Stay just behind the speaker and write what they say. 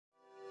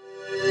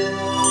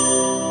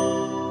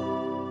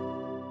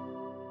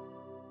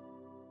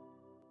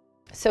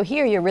So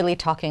here you're really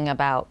talking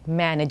about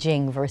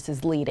managing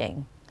versus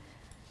leading.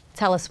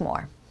 Tell us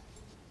more.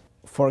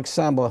 For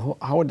example,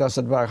 how does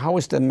it work? How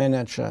is the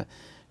manager,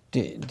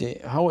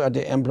 how are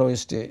the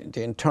employees,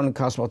 the internal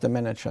customer of the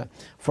manager?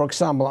 For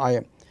example,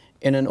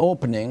 in an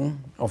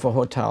opening of a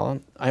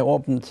hotel, I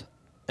opened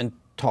and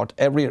taught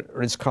every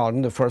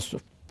Ritz-Carlton, the first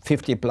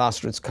 50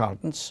 plus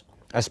Ritz-Carltons.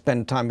 I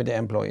spent time with the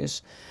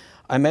employees.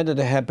 I made it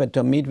a habit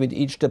to meet with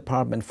each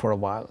department for a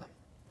while.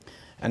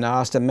 And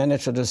I asked the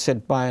manager to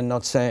sit by and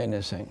not say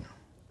anything.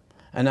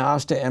 And I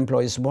asked the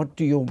employees, what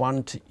do you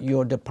want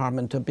your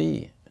department to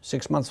be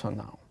 6 months from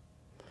now?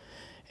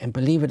 And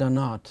believe it or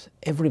not,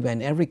 everywhere,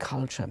 in every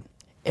culture,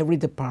 every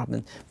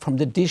department, from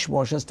the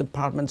dishwashers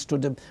departments to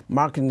the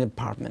marketing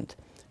department,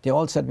 they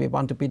all said, we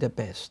want to be the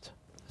best.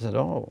 I said,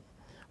 oh,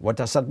 what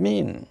does that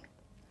mean?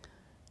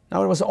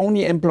 Now it was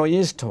only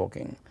employees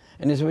talking.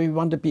 And they said, we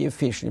want to be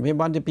efficient, we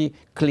want to be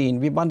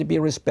clean, we want to be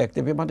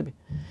respected, we want to be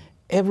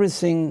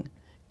everything,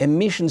 a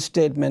mission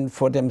statement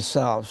for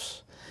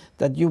themselves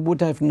that you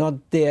would have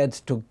not dared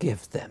to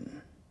give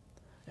them.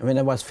 And when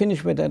I was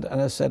finished with that,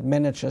 and I said,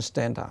 manager,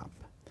 stand up.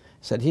 I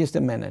said, here's the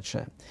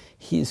manager.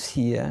 He's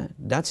here.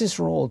 That's his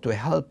role, to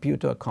help you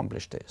to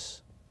accomplish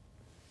this.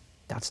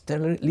 That's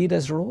the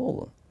leader's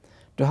role,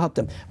 to help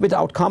them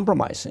without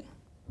compromising.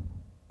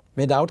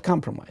 Without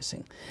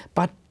compromising.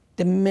 But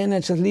the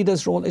manager's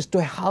leader's role is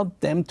to help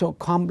them to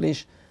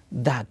accomplish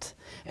that.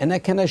 And I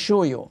can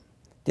assure you,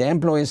 the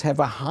employees have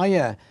a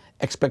higher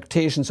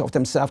expectations of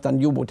themselves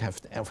than you would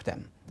have of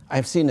them.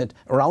 I've seen it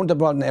around the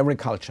world in every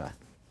culture.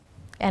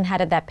 And how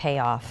did that pay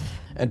off?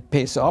 It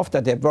pays off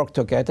that they work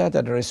together,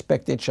 that they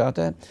respect each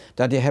other,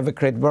 that they have a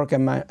great work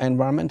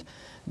environment,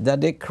 that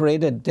they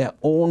created their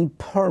own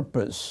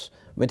purpose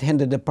within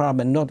the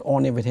department, not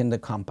only within the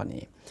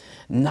company.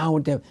 Now,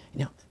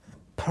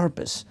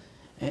 purpose.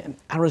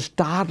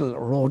 Aristotle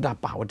wrote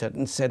about it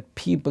and said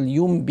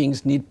human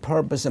beings need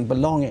purpose and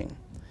belonging.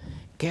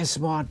 Guess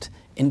what?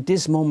 In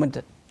this moment,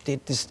 they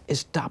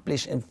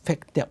established, in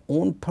fact, their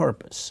own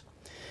purpose.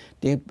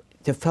 They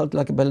felt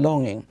like a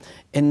belonging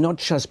and not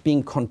just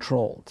being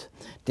controlled.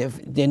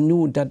 They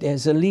knew that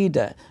there's a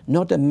leader,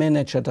 not a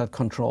manager that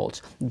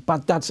controls.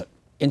 But that's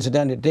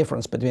incidentally the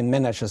difference between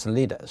managers and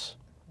leaders.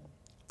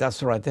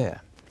 That's right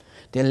there.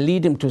 They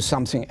lead them to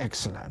something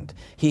excellent.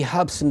 He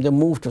helps them to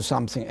move to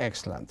something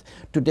excellent,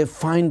 to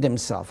define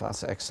themselves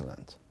as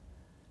excellent.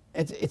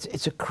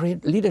 It's a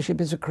great, leadership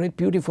is a great,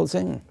 beautiful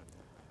thing.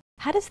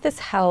 How does this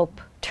help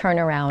turn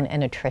around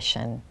an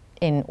attrition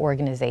in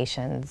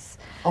organizations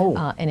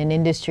and in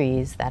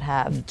industries that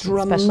have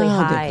especially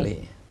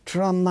high?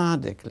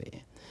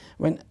 Dramatically.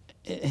 When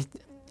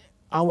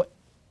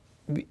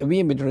we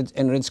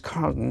in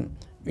Ritz-Carlton,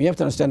 we have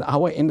to understand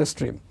our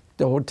industry,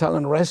 the hotel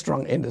and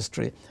restaurant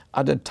industry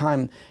at the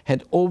time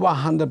had over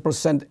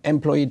 100%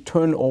 employee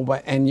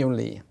turnover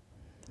annually.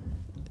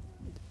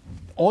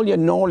 All your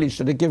knowledge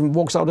that a given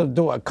walks out of the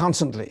door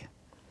constantly.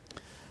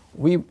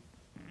 We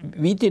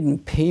didn't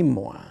pay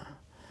more,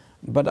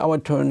 but our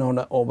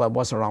turnover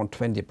was around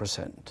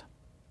 20%.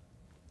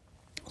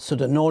 So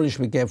the knowledge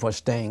we gave was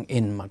staying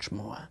in much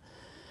more.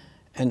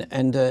 And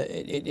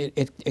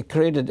it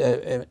created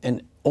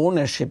an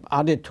ownership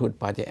attitude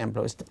by the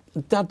employees.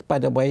 That, by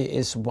the way,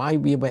 is why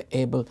we were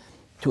able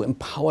to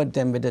empower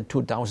them with the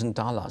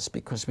 $2,000,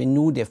 because we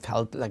knew they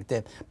felt like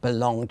they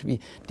belonged.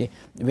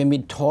 When we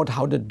taught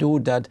how to do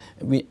that,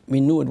 we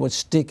knew it was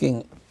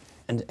sticking,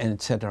 and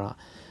etc.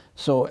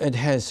 So it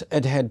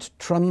had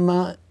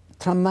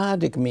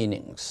dramatic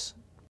meanings.